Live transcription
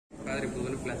Padre, pues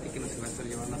bueno, platíquenos si va a estar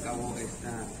llevando a cabo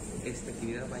esta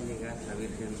actividad, va a llegar la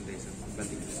Virgen de San Juan.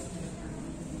 Platíquenos.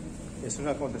 Es un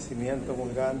acontecimiento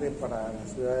muy grande para la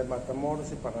ciudad de Matamoros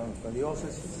y para nuestra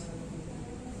diócesis.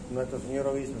 Nuestro señor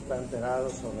obispo está enterado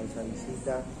sobre esa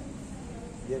visita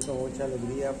y él con mucha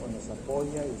alegría pues nos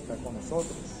apoya y está con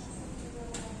nosotros.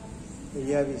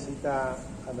 Ella visita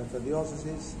a nuestra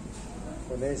diócesis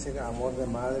con ese amor de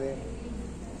madre,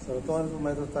 sobre todo en los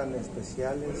momentos tan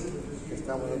especiales que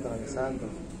estamos atravesando,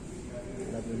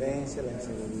 la violencia, la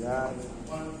inseguridad,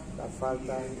 la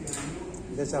falta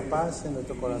de esa paz en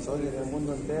nuestro corazón y en el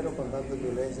mundo entero con tantas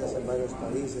violencias en varios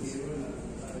países.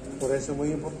 Por eso es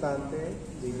muy importante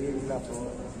vivir la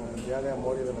profundidad de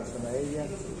amor y devoción a ella,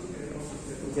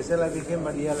 y que sea la Virgen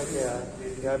María la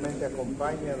que realmente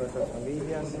acompañe a nuestras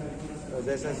familias, nos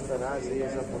dé esa esperanza y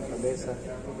esa fortaleza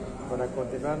para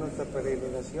continuar nuestra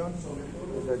peregrinación,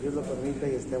 mientras Dios lo permita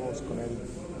y estemos con Él,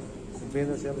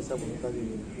 cumpliendo siempre esa voluntad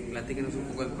divina. Platíquenos un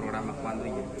poco del programa, ¿cuándo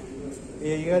llega?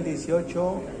 Ella llega el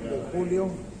 18 de julio,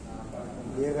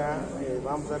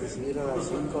 vamos a recibir a las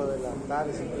 5 de la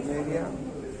tarde, 5:30,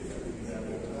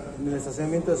 en el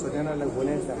estacionamiento de Soriana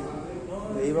Laguneta.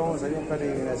 De ahí vamos a ir en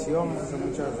peregrinación, vamos a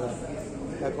muchas,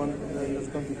 los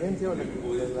contingentes,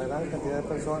 la gran cantidad de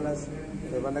personas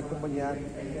que van a acompañar,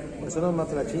 pues son los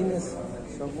matlachines,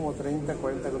 son como 30,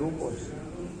 40 grupos.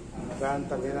 Van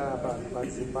también a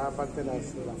participar, aparte de la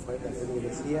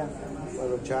feligresía,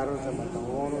 los charros de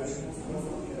Matamoros,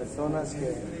 personas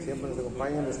que siempre nos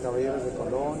acompañan, los caballeros de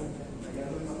Colón,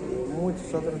 y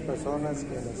muchas otras personas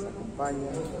que nos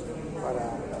acompañan para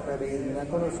peregrinar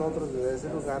con nosotros desde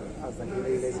ese lugar hasta aquí la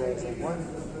iglesia de San Juan.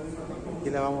 Aquí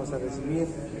la vamos a recibir.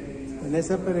 En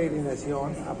esa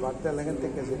peregrinación, aparte de la gente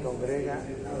que se congrega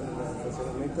en el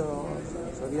estacionamiento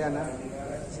Soriana,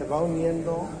 se va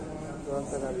uniendo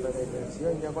durante la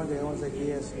peregrinación. Ya cuando llegamos aquí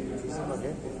es muchísima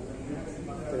gente.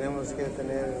 Tenemos que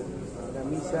tener una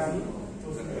misa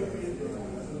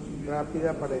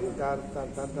rápida para evitar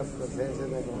tantas presencias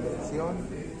de congregación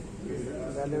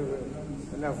y darle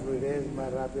una fluidez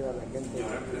más rápida a la gente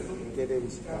que quiere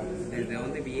visitar. ¿Desde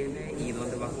dónde viene y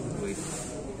dónde va a concluir?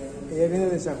 Ella viene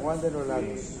de San Juan de los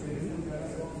Lagos.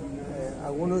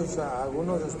 Algunos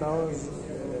estados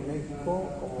de México,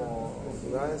 como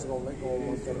ciudades como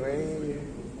Monterrey,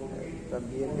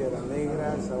 también Piedras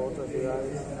Negras, a otras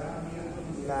ciudades,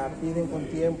 la piden con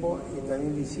tiempo y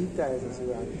también visita a esas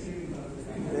ciudades.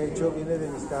 De hecho, va a venir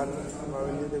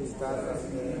de visitar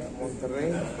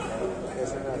Monterrey, que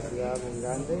es una ciudad muy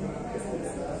grande,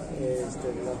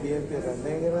 también Piedras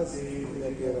Negras, y de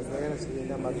Piedras Negras se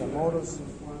viene a Matamoros,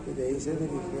 y de ahí se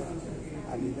dirige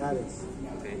a Linares.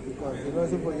 Y continúa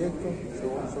su proyecto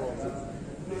según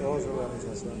toda su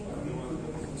organización.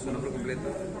 ¿Su nombre completo?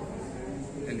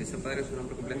 ¿El de su padre, su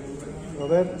nombre completo?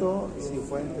 Roberto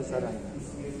Cifuentes Arana.